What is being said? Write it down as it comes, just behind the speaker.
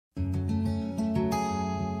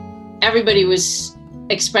everybody was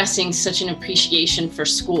expressing such an appreciation for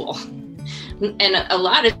school. And a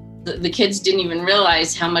lot of the kids didn't even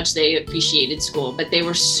realize how much they appreciated school, but they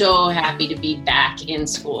were so happy to be back in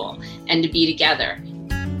school and to be together.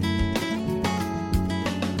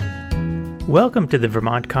 Welcome to the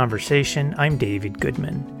Vermont Conversation. I'm David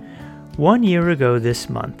Goodman. 1 year ago this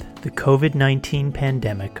month, the COVID-19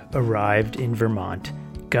 pandemic arrived in Vermont.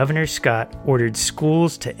 Governor Scott ordered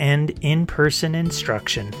schools to end in-person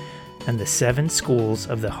instruction, and the 7 schools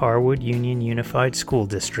of the Harwood Union Unified School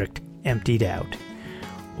District emptied out.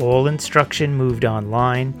 All instruction moved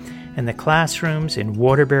online, and the classrooms in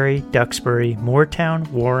Waterbury, Duxbury, Moretown,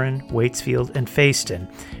 Warren, Waitsfield, and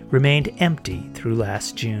Fayston remained empty through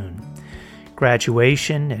last June.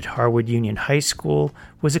 Graduation at Harwood Union High School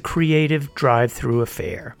was a creative drive-through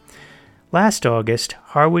affair. Last August,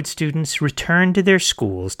 Harwood students returned to their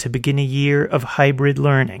schools to begin a year of hybrid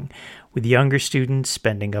learning, with younger students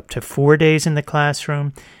spending up to 4 days in the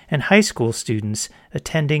classroom and high school students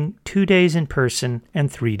attending 2 days in person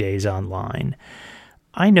and 3 days online.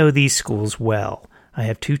 I know these schools well. I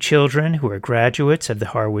have 2 children who are graduates of the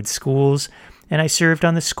Harwood schools, and I served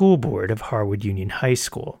on the school board of Harwood Union High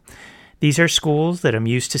School. These are schools that I'm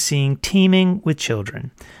used to seeing teeming with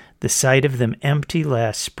children. The sight of them empty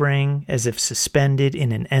last spring, as if suspended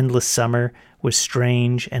in an endless summer, was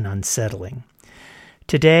strange and unsettling.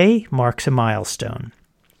 Today marks a milestone.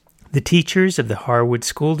 The teachers of the Harwood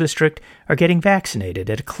School District are getting vaccinated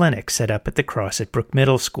at a clinic set up at the Crossett Brook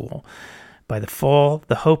Middle School. By the fall,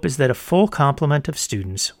 the hope is that a full complement of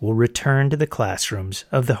students will return to the classrooms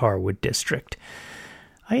of the Harwood District.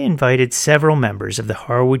 I invited several members of the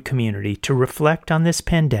Harwood community to reflect on this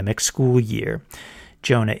pandemic school year.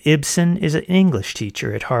 Jonah Ibson is an English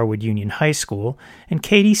teacher at Harwood Union High School, and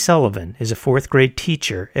Katie Sullivan is a 4th grade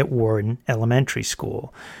teacher at Warren Elementary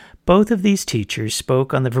School. Both of these teachers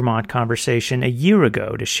spoke on the Vermont Conversation a year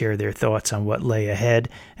ago to share their thoughts on what lay ahead,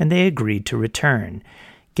 and they agreed to return.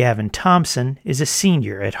 Gavin Thomsen is a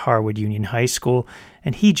senior at Harwood Union High School,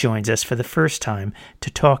 and he joins us for the first time to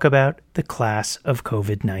talk about the class of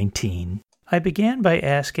COVID-19. I began by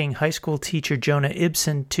asking high school teacher Jonah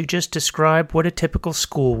Ibson to just describe what a typical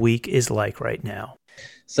school week is like right now.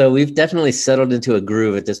 So we've definitely settled into a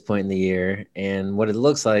groove at this point in the year. And what it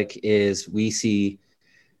looks like is we see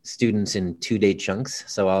students in 2-day chunks.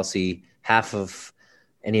 So I'll see half of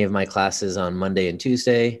any of my classes on Monday and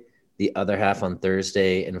Tuesday, the other half on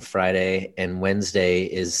Thursday and Friday, and Wednesday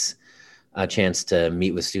is a chance to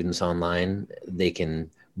meet with students online. They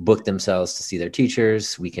can book themselves to see their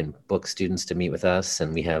teachers. We can book students to meet with us,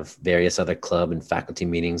 and we have various other club and faculty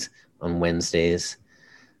meetings on Wednesdays.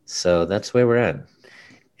 So that's where we're at.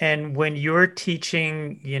 And when you're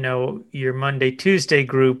teaching, your Monday, Tuesday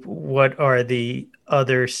group, what are the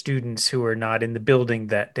other students who are not in the building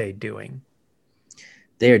that day doing?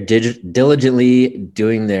 They are diligently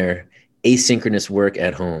doing their asynchronous work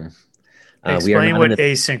at home. Explain what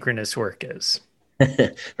asynchronous work is.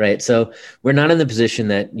 Right. So we're not in the position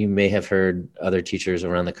that you may have heard other teachers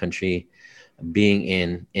around the country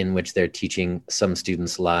being in which they're teaching some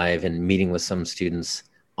students live and meeting with some students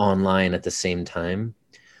online at the same time.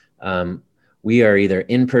 We are either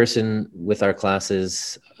in person with our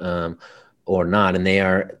classes or not, and they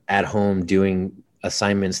are at home doing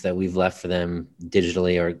assignments that we've left for them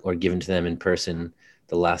digitally or given to them in person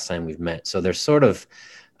the last time we've met. So they're sort of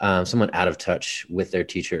somewhat out of touch with their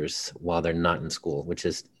teachers while they're not in school, which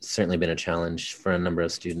has certainly been a challenge for a number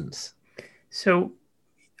of students. So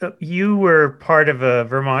you were part of a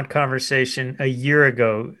Vermont Conversation a year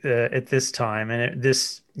ago at this time, and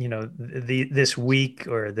this week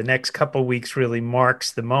or the next couple weeks really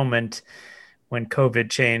marks the moment when COVID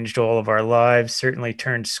changed all of our lives, certainly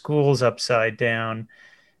turned schools upside down.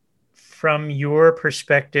 From your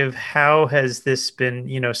perspective, how has this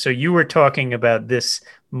been, so you were talking about this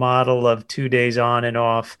model of 2 days on and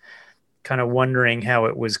off, kind of wondering how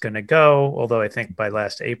it was going to go, although I think by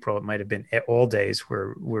last April, it might have been all days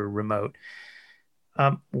were remote.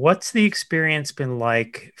 What's the experience been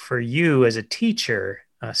like for you as a teacher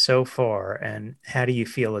so far, and how do you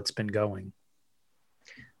feel it's been going?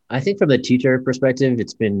 I think from the teacher perspective,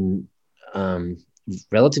 it's been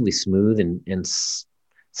relatively smooth and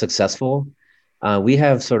successful. We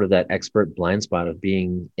have sort of that expert blind spot of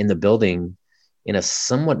being in the building in a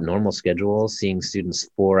somewhat normal schedule, seeing students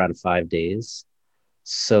 4 out of 5 days.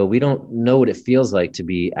 So we don't know what it feels like to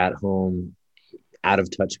be at home, out of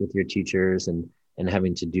touch with your teachers and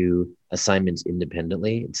having to do assignments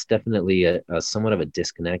independently. It's definitely a somewhat of a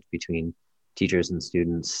disconnect between teachers and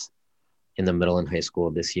students in the middle and high school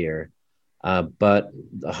this year. But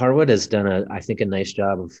Harwood has done, I think, a nice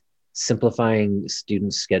job of simplifying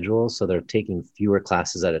students' schedules so they're taking fewer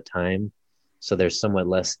classes at a time. So there's somewhat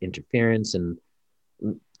less interference and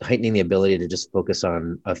heightening the ability to just focus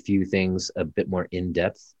on a few things a bit more in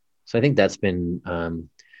depth. So I think that's been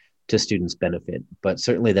to students' benefit, but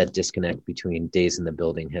certainly that disconnect between days in the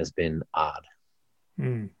building has been odd.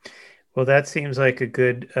 Well, that seems like a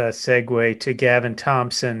good segue to Gavin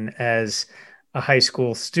Thomsen as a high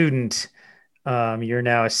school student. You're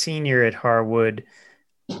now a senior at Harwood.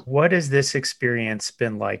 What has this experience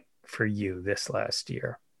been like for you this last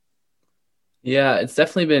year? Yeah, it's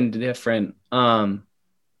definitely been different. We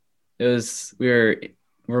were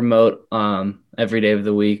remote every day of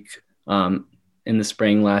the week in the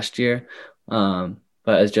spring last year. But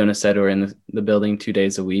as Jonah said, we're in the building 2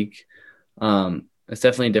 days a week. It's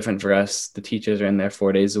definitely different for us. The teachers are in there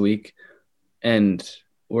 4 days a week, and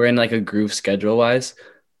we're in like a groove schedule wise,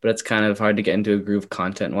 but it's kind of hard to get into a groove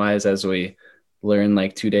content wise as we learn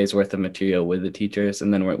like 2 days worth of material with the teachers,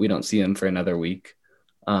 and then we don't see them for another week.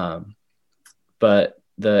 But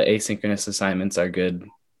the asynchronous assignments are good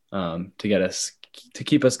to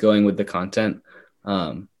keep us going with the content.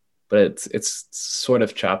 But it's sort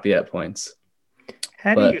of choppy at points.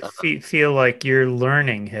 How do you feel like your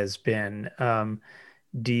learning has been?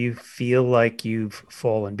 Do you feel like you've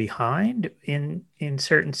fallen behind in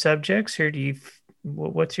certain subjects, or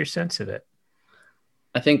what's your sense of it?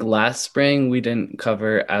 I think last spring we didn't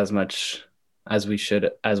cover as much as we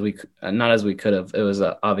should, not as we could have. It was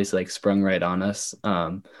obviously like sprung right on us.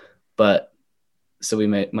 But so we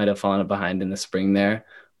might have fallen behind in the spring there.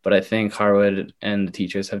 But I think Harwood and the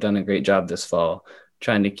teachers have done a great job this fall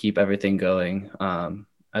trying to keep everything going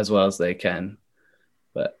as well as they can.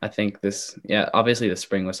 But I think obviously the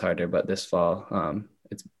spring was harder, but this fall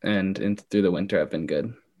and through the winter have been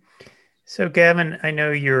good. So Gavin, I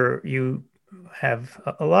know you have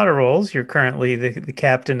a lot of roles. You're currently the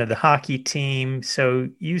captain of the hockey team. So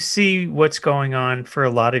you see what's going on for a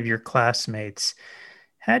lot of your classmates.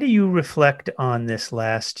 How do you reflect on this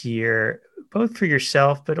last year, both for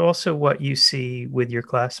yourself, but also what you see with your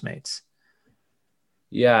classmates?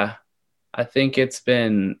 Yeah, I think it's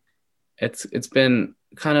been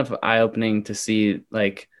kind of eye-opening to see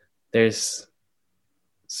like there's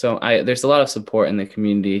a lot of support in the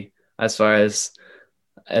community as far as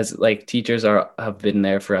like teachers have been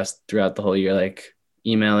there for us throughout the whole year, like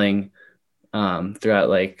emailing throughout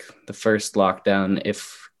like the first lockdown.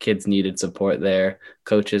 If kids needed support there,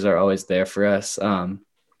 coaches are always there for us.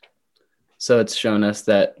 So it's shown us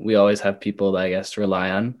that we always have people that I guess to rely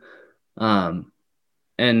on.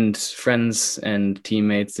 And friends and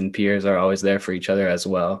teammates and peers are always there for each other as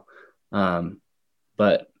well.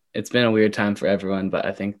 But it's been a weird time for everyone, but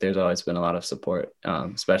I think there's always been a lot of support,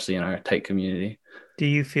 especially in our tight community. Do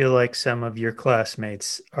you feel like some of your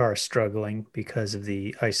classmates are struggling because of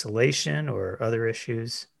the isolation or other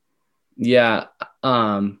issues? Yeah.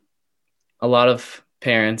 A lot of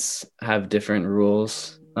parents have different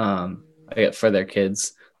rules for their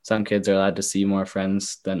kids. Some kids are allowed to see more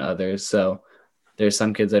friends than others. So there's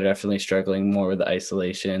some kids that are definitely struggling more with the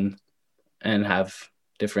isolation and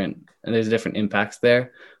there's different impacts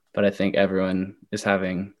there. But I think everyone is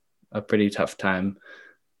having a pretty tough time.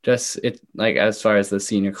 Just like as far as the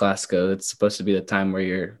senior class goes, it's supposed to be the time where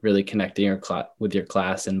you're really connecting with your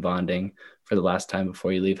class and bonding for the last time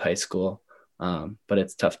before you leave high school. But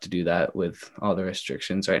it's tough to do that with all the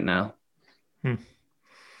restrictions right now.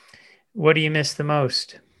 What do you miss the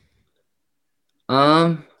most?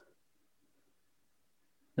 That's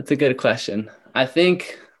a good question. I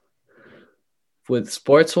think with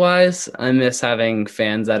sports wise, I miss having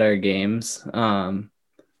fans at our games.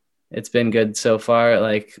 It's been good so far,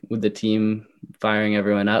 like with the team firing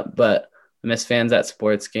everyone up, but I miss fans at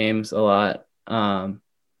sports games a lot. And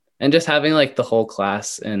just having like the whole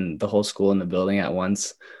class and the whole school in the building at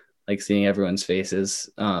once, like seeing everyone's faces.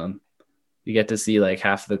 You get to see like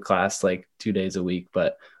half of the class like 2 days a week,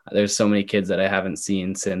 but there's so many kids that I haven't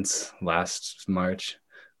seen since last March,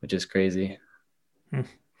 which is crazy.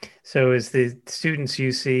 So is the students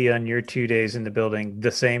you see on your 2 days in the building the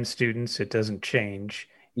same students? It doesn't change.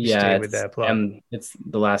 You stay with that block. It's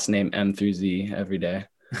the last name M through Z every day.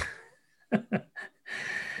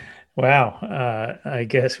 Wow. I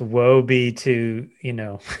guess woe be to,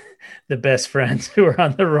 the best friends who are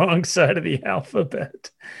on the wrong side of the alphabet.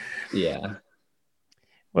 Yeah.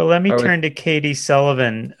 Well, let me turn to Katie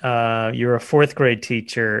Sullivan. You're a fourth grade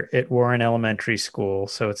teacher at Warren Elementary School,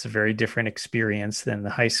 so it's a very different experience than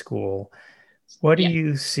the high school. What do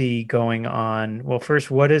you see going on? Well, first,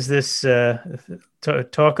 what is this?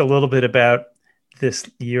 Talk a little bit about this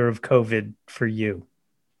year of COVID for you.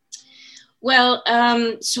 Well,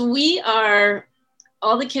 so we are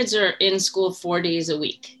all the kids are in school 4 days a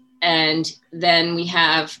week. And then we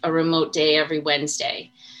have a remote day every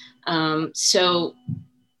Wednesday. So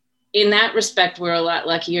in that respect, we're a lot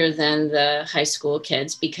luckier than the high school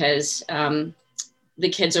kids because the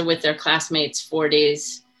kids are with their classmates 4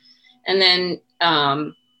 days. And then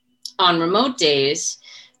on remote days,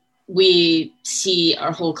 we see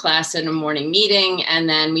our whole class in a morning meeting, and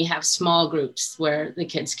then we have small groups where the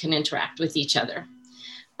kids can interact with each other.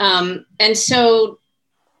 And so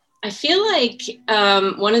I feel like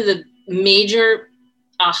one of the major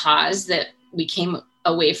ahas that we came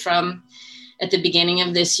away from at the beginning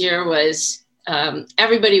of this year was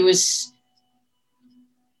everybody was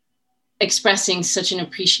expressing such an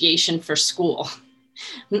appreciation for school.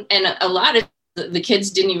 And a lot of the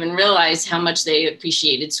kids didn't even realize how much they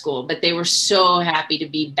appreciated school, but they were so happy to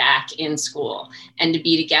be back in school and to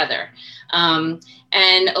be together. And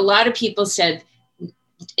a lot of people said,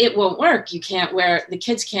 it won't work. The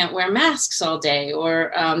kids can't wear masks all day,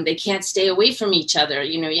 or they can't stay away from each other.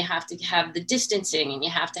 You know, you have to have the distancing and you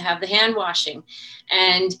have to have the hand washing.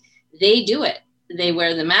 And they do it. They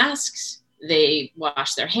wear the masks, they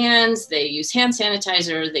wash their hands, they use hand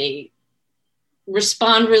sanitizer, they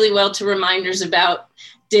respond really well to reminders about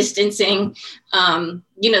distancing.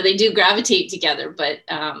 They do gravitate together, but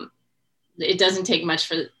it doesn't take much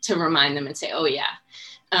to remind them and say, oh yeah,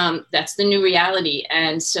 that's the new reality.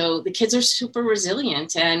 And so the kids are super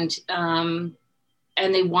resilient and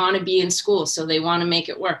they want to be in school. So they want to make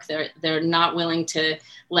it work. They're not willing to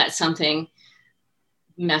let something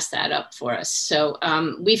mess that up for us. So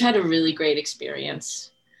we've had a really great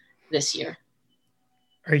experience this year.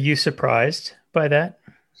 Are you surprised by that?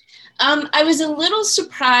 I was a little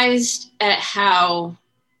surprised at how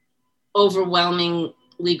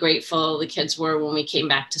overwhelmingly grateful the kids were when we came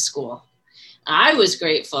back to school. I was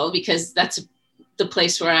grateful because that's the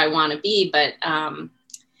place where I want to be. But,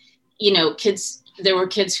 there were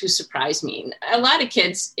kids who surprised me. A lot of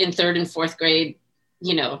kids in 3rd and 4th grade,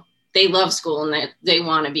 they love school and they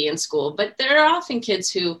want to be in school. But there are often kids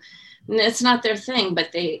who it's not their thing,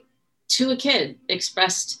 but they, to a kid,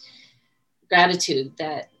 expressed gratitude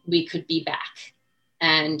that we could be back.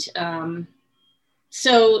 And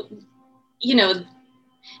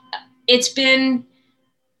it's been,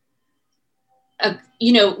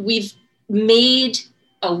 we've made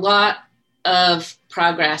a lot of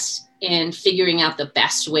progress in figuring out the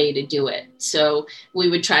best way to do it. So we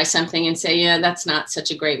would try something and say, yeah, that's not such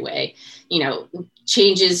a great way.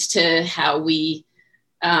 Changes to how we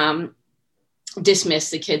dismiss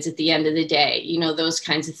the kids at the end of the day, those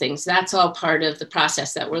kinds of things. That's all part of the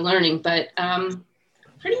process that we're learning. But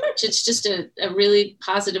pretty much it's just a really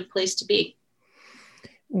positive place to be.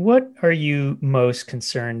 What are you most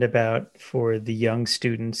concerned about for the young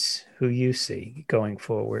students who you see going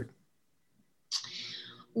forward?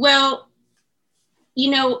 Well,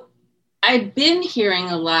 I've been hearing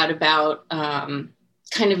a lot about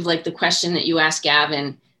kind of like the question that you asked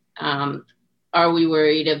Gavin, are we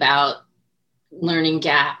worried about learning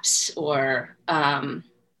gaps or, falling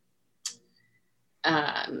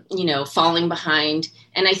behind?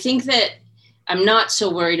 And I think that I'm not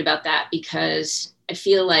so worried about that because I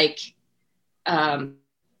feel like,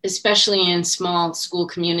 especially in small school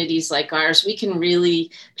communities like ours, we can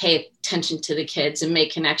really pay attention to the kids and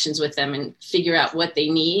make connections with them and figure out what they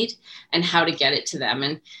need and how to get it to them.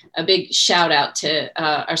 And a big shout out to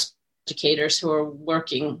our educators who are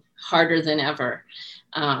working harder than ever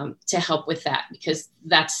to help with that, because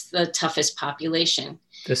that's the toughest population.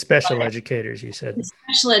 The special educators, you said. The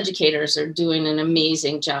special educators are doing an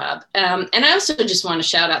amazing job. And I also just want to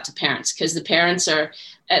shout out to parents, because the parents are,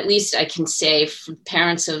 at least I can say, for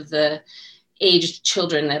parents of the aged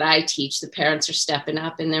children that I teach, the parents are stepping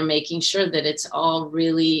up and they're making sure that it's all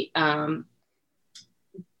really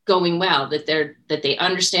going well, that they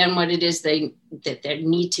understand what it is that they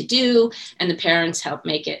need to do, and the parents help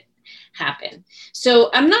make it happen.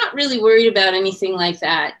 So I'm not really worried about anything like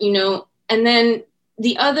that, and then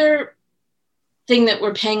the other thing that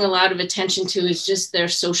we're paying a lot of attention to is just their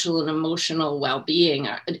social and emotional well-being.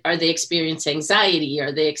 Are they experiencing anxiety?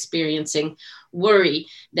 Are they experiencing worry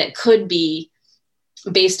that could be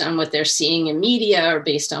based on what they're seeing in media or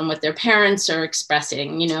based on what their parents are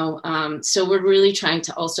expressing, So we're really trying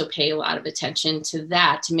to also pay a lot of attention to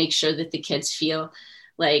that, to make sure that the kids feel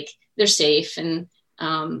like they're safe and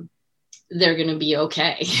they're going to be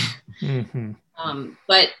okay. Mm-hmm.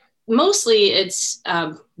 But mostly it's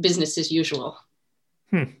business as usual.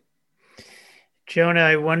 Jonah,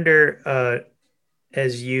 I wonder,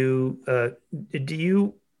 as you, do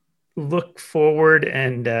you look forward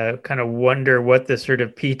and kind of wonder what the sort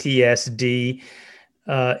of PTSD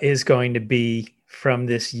is going to be from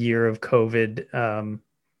this year of COVID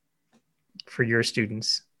for your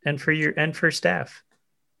students and for staff?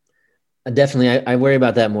 Definitely. I worry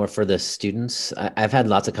about that more for the students. I've had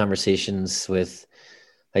lots of conversations with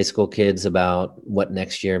high school kids about what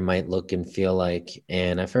next year might look and feel like.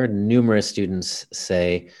 And I've heard numerous students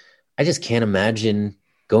say, I just can't imagine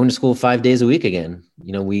going to school 5 days a week again.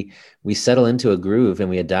 You know, we settle into a groove and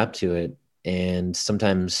we adapt to it, and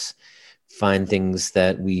sometimes find things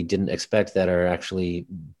that we didn't expect that are actually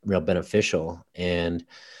real beneficial. And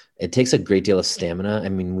it takes a great deal of stamina. I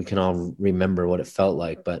mean, we can all remember what it felt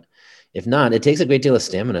like, but if not, it takes a great deal of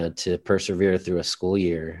stamina to persevere through a school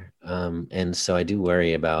year. And so I do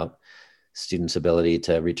worry about students' ability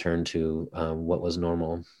to return to what was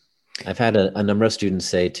normal. I've had a number of students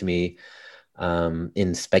say to me,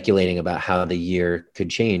 in speculating about how the year could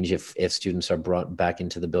change if students are brought back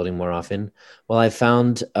into the building more often, well, I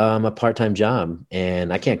found a part-time job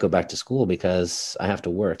and I can't go back to school because I have to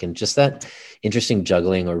work. And just that interesting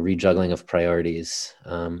juggling or rejuggling of priorities,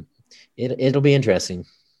 it'll be interesting.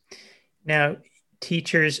 Now,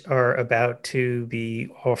 teachers are about to be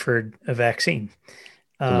offered a vaccine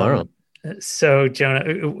Tomorrow. So,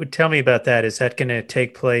 Jonah, tell me about that. Is that going to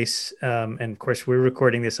take place? And of course, we're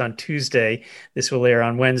recording this on Tuesday. This will air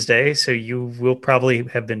on Wednesday. So you will probably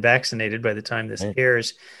have been vaccinated by the time this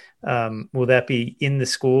airs. Will that be in the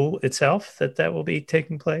school itself that will be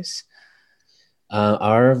taking place?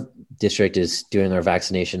 Our district is doing our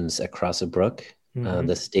vaccinations at Crossett Brook. Mm-hmm.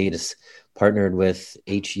 The state is partnered with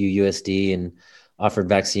HUUSD and offered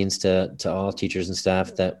vaccines to all teachers and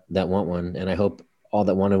staff that want one. And I hope all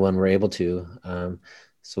that wanted one were able to.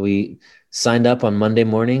 So we signed up on Monday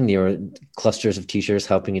morning. There were clusters of teachers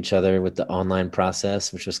helping each other with the online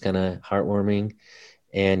process, which was kind of heartwarming.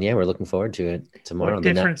 And yeah, we're looking forward to it tomorrow. What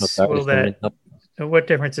difference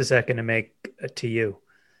is that going to make to you?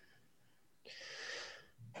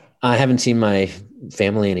 I haven't seen my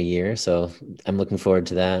family in a year, so I'm looking forward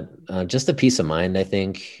to that. Just the peace of mind, I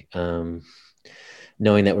think,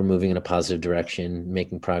 knowing that we're moving in a positive direction,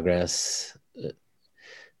 making progress.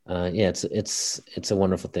 Yeah, it's a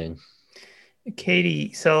wonderful thing.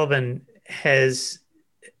 Katie Sullivan, has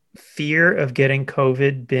fear of getting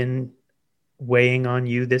COVID been weighing on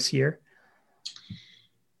you this year?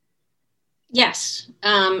 Yes,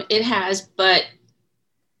 it has, but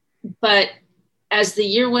as the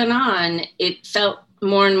year went on, it felt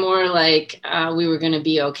more and more like we were going to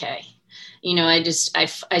be okay. You know, I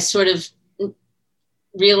sort of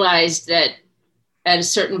realized that at a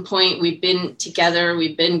certain point, we've been together,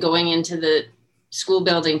 we've been going into the school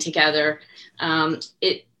building together.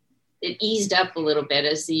 It eased up a little bit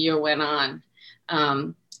as the year went on.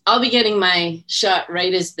 I'll be getting my shot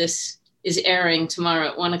right as this is airing tomorrow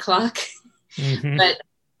at 1:00. Mm-hmm. But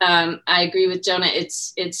I agree with Jonah.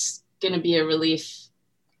 It's going to be a relief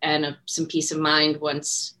and some peace of mind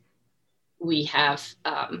once we have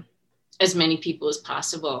as many people as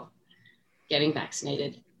possible getting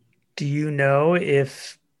vaccinated. Do you know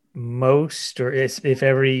if most or if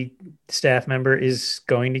every staff member is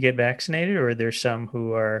going to get vaccinated, or are there some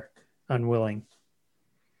who are unwilling?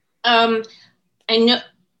 I know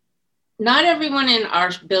not everyone in our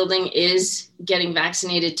building is getting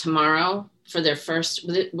vaccinated tomorrow for their first.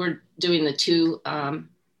 We're doing the 2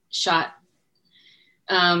 shot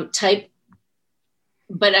type,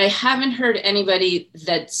 but I haven't heard anybody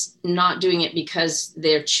that's not doing it because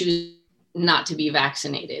they're choosing not to be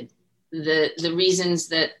vaccinated. The reasons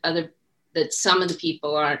that some of the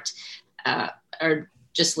people aren't are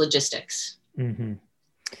just logistics. Mm-hmm.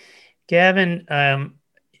 Gavin,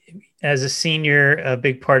 as a senior, a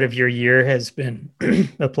big part of your year has been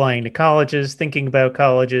applying to colleges, thinking about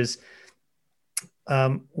colleges.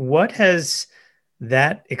 What has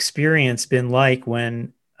that experience been like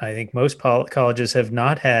when I think most colleges have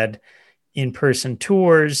not had in-person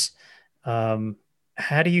tours?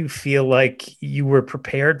 How do you feel like you were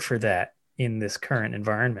prepared for that in this current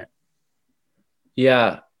environment?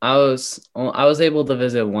 Yeah, I was able to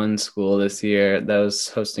visit one school this year that was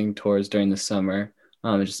hosting tours during the summer.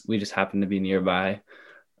 We just happened to be nearby.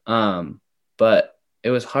 But it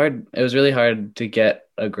was hard. It was really hard to get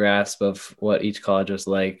a grasp of what each college was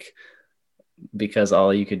like, because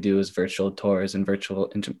all you could do was virtual tours and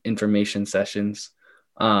virtual information sessions.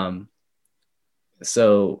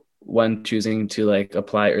 So when choosing to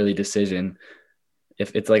apply early decision,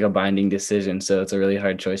 if it's like a binding decision, so it's a really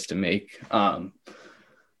hard choice to make.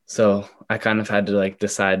 So I kind of had to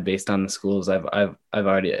decide based on the schools I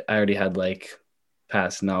already had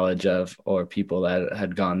past knowledge of, or people that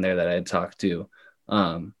had gone there that I had talked to.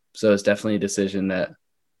 So it's definitely a decision that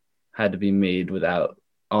had to be made without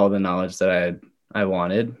all the knowledge that I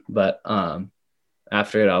wanted. But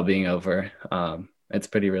after it all being over, it's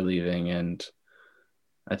pretty relieving. And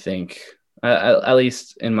I think at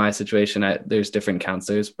least in my situation, there's different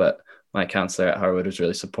counselors, but my counselor at Harwood was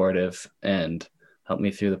really supportive and helped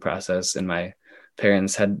me through the process. And my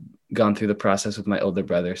parents had gone through the process with my older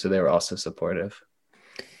brother, so they were also supportive.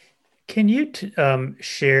 Can you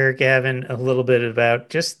share, Gavin, a little bit about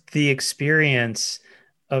just the experience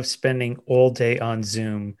of spending all day on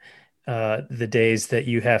Zoom, the days that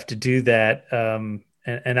you have to do that?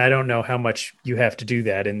 And I don't know how much you have to do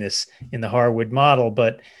that in the Harwood model,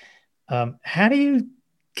 but how do you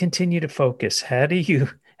continue to focus? How do you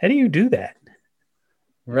do that?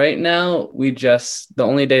 Right now, the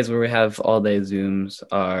only days where we have all day Zooms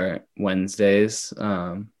are Wednesdays,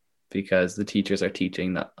 because the teachers are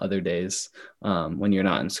teaching the other days when you're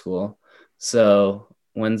not in school. So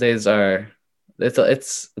Wednesdays it's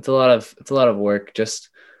a lot of work. Just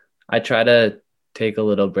I try to take a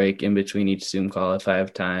little break in between each Zoom call if I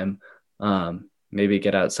have time. Maybe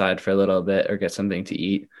get outside for a little bit or get something to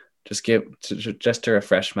eat. Just to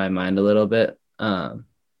refresh my mind a little bit,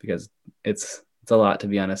 because it's a lot to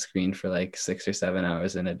be on a screen for like 6 or 7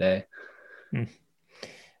 hours in a day.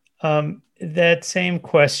 That same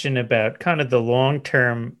question about kind of the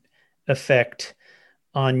long-term effect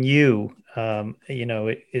on you.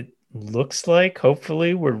 It looks like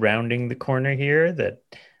hopefully we're rounding the corner here, that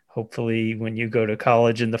hopefully when you go to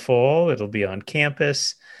college in the fall, it'll be on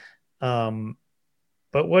campus.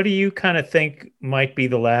 But what do you kind of think might be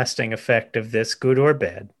the lasting effect of this, good or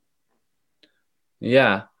bad?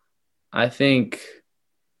 Yeah, I think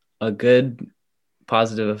a good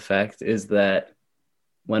positive effect is that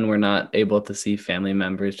when we're not able to see family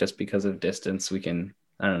members just because of distance, we can,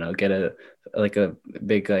 I don't know, get a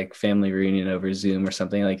big like family reunion over Zoom or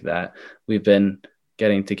something like that. We've been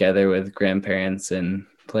getting together with grandparents and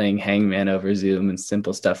playing hangman over Zoom and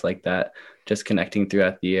simple stuff like that, just connecting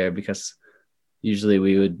throughout the year, because usually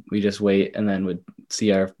we just wait and then would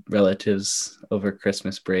see our relatives over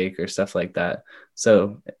Christmas break or stuff like that.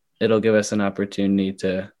 So it'll give us an opportunity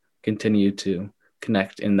to continue to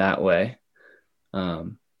connect in that way.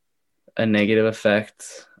 A negative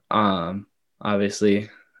effect, obviously,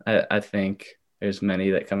 I think there's many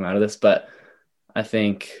that come out of this, but I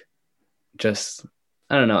think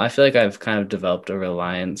I don't know, I feel like I've kind of developed a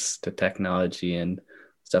reliance to technology and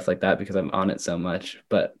stuff like that because I'm on it so much.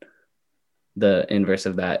 But the inverse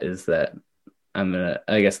of that is that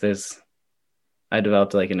I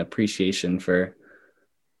developed like an appreciation for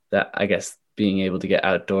that, I guess, being able to get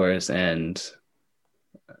outdoors and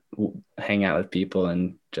hang out with people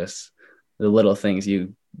and just the little things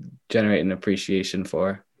you generate an appreciation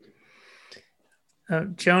for.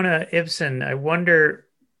 Jonah Ibson, I wonder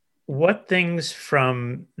what things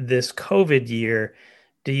from this COVID year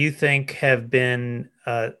do you think have been,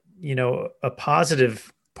 a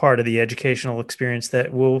positive part of the educational experience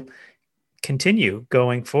that will continue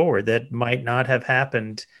going forward, that might not have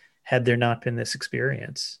happened had there not been this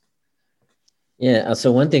experience? Yeah.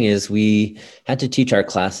 So one thing is we had to teach our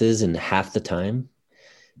classes in half the time,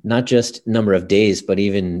 not just number of days, but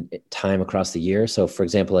even time across the year. So for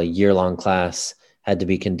example, a year-long class had to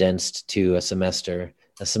be condensed to a semester.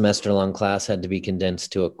 A semester-long class had to be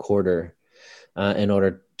condensed to a quarter in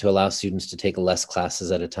order to allow students to take less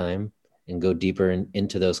classes at a time and go deeper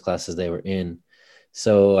into those classes they were in.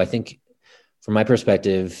 So I think from my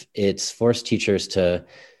perspective, it's forced teachers to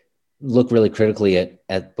look really critically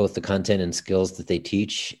at both the content and skills that they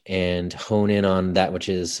teach and hone in on that which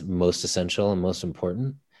is most essential and most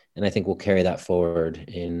important. And I think we'll carry that forward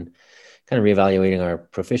in kind of reevaluating our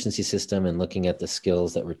proficiency system and looking at the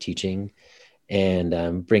skills that we're teaching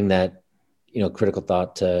and bring that, critical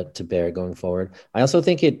thought to bear going forward. I also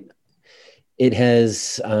think it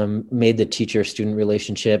has made the teacher-student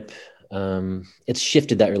relationship, it's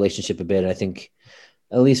shifted that relationship a bit. I think,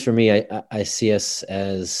 at least for me, I see us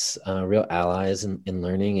as real allies in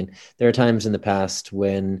learning. And there are times in the past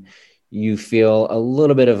when you feel a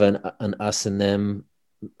little bit of an us and them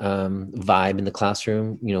vibe in the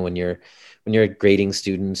classroom, when you're grading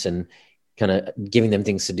students and kind of giving them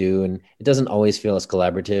things to do. And it doesn't always feel as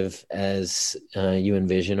collaborative as you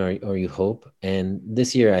envision or you hope. And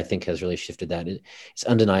this year, I think, has really shifted that. It's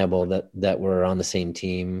undeniable that we're on the same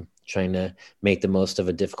team, trying to make the most of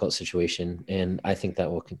a difficult situation. And I think that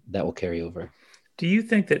will carry over. Do you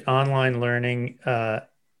think that online learning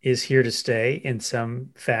is here to stay in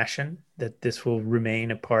some fashion, that this will remain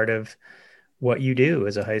a part of what you do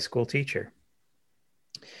as a high school teacher?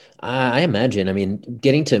 I imagine,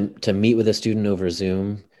 getting to meet with a student over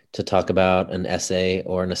Zoom to talk about an essay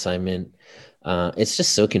or an assignment, it's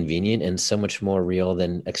just so convenient and so much more real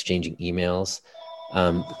than exchanging emails.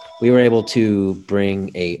 We were able to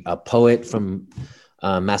bring a poet from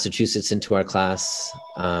Massachusetts into our class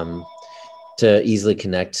to easily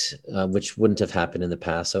connect, which wouldn't have happened in the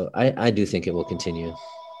past. So I do think it will continue.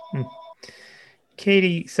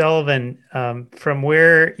 Katie Sullivan, from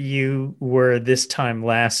where you were this time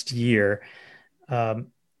last year,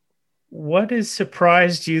 what has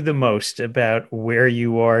surprised you the most about where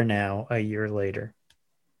you are now a year later?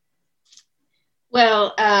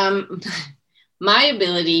 Well, my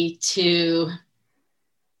ability to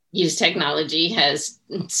use technology has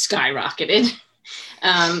skyrocketed.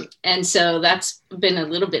 And so that's been a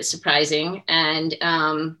little bit surprising. And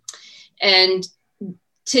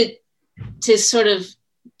to sort of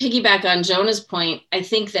piggyback on Jonah's point, I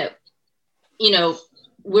think that,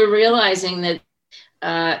 we're realizing that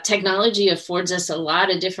technology affords us a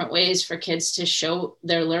lot of different ways for kids to show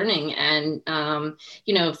their learning. And,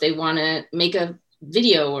 if they want to make a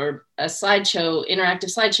video or a slideshow,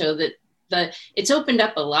 interactive slideshow, that it's opened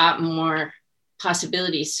up a lot more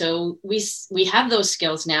possibilities. So we have those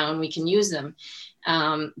skills now and we can use them.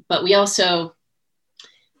 But we also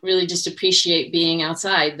really just appreciate being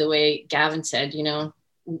outside, the way Gavin said,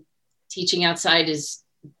 teaching outside is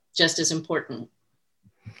just as important.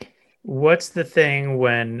 What's the thing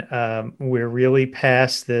when we're really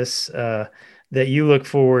past this that you look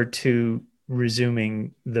forward to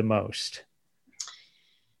resuming the most?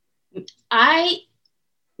 I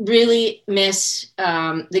really miss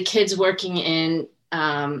the kids working in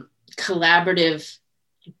collaborative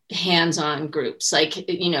hands-on groups, like,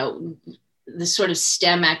 the sort of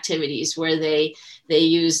STEM activities where they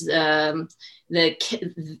use the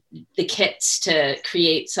kits to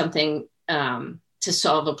create something to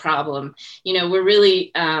solve a problem. We're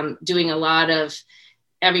really doing a lot of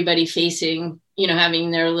everybody facing,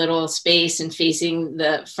 having their little space and facing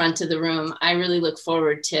the front of the room. I really look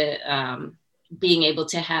forward to being able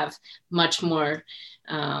to have much more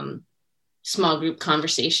small group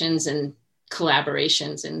conversations and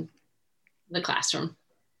collaborations in the classroom.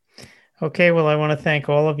 Okay, well, I want to thank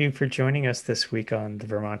all of you for joining us this week on the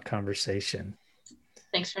Vermont Conversation.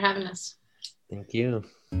 Thanks for having us. Thank you.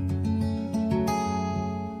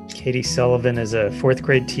 Katie Sullivan is a fourth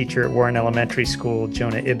grade teacher at Warren Elementary School.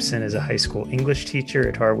 Jonah Ibson is a high school English teacher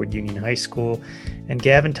at Harwood Union High School. And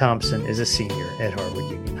Gavin Thomsen is a senior at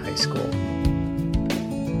Harwood Union High School.